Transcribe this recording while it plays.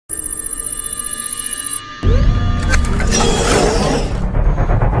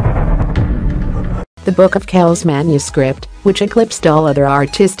Book of Kells manuscript, which eclipsed all other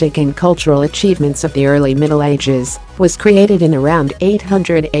artistic and cultural achievements of the early Middle Ages, was created in around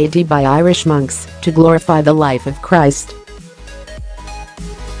 800 AD by Irish monks to glorify the life of Christ.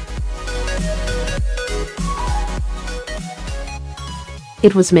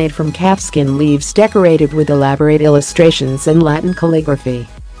 It was made from calfskin leaves decorated with elaborate illustrations and Latin calligraphy.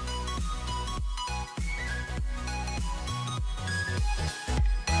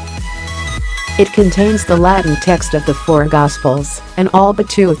 It contains the Latin text of the four Gospels, and all but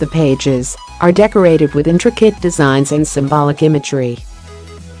two of the pages are decorated with intricate designs and symbolic imagery.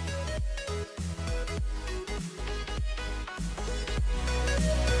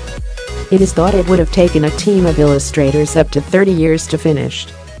 It is thought it would have taken a team of illustrators up to 30 years to finish.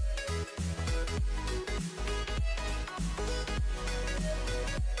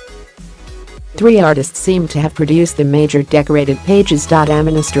 Three artists seem to have produced the major decorated pages.A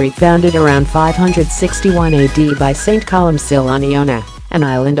monastery, founded around 561 AD by St Colum Cille on Iona, an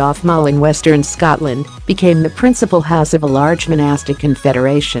island off Mull in western Scotland, became the principal house of a large monastic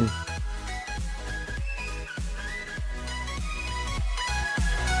confederation.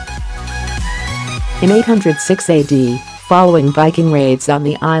 In 806 AD, following Viking raids on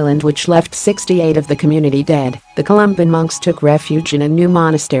the island which left 68 of the community dead, the Columban monks took refuge in a new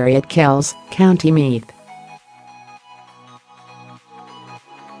monastery at Kells, County Meath.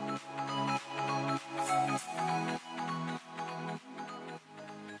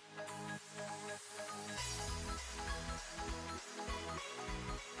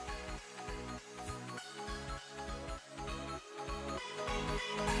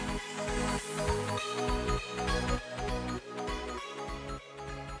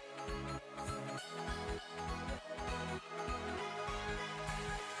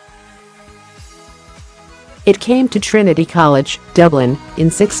 It came to Trinity College, Dublin, in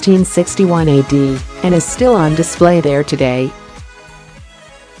 1661 AD, and is still on display there today.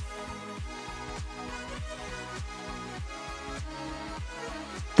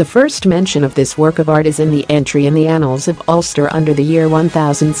 The first mention of this work of art is in the entry in the Annals of Ulster under the year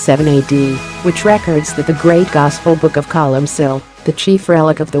 1007 AD, which records that the great Gospel Book of Columcille, the chief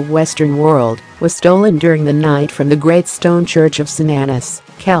relic of the Western world, was stolen during the night from the great stone church of St Annas,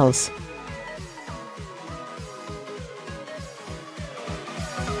 Kells.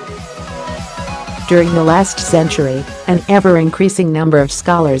 During the last century, an ever-increasing number of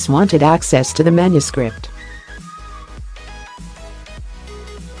scholars wanted access to the manuscript.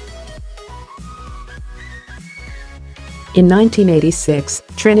 In 1986,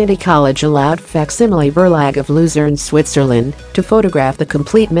 Trinity College allowed facsimile Verlag of Lucerne, Switzerland, to photograph the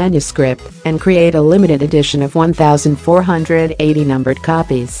complete manuscript and create a limited edition of 1,480 numbered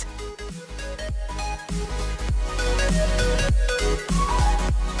copies.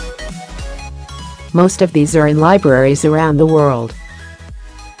 Most of these are in libraries around the world.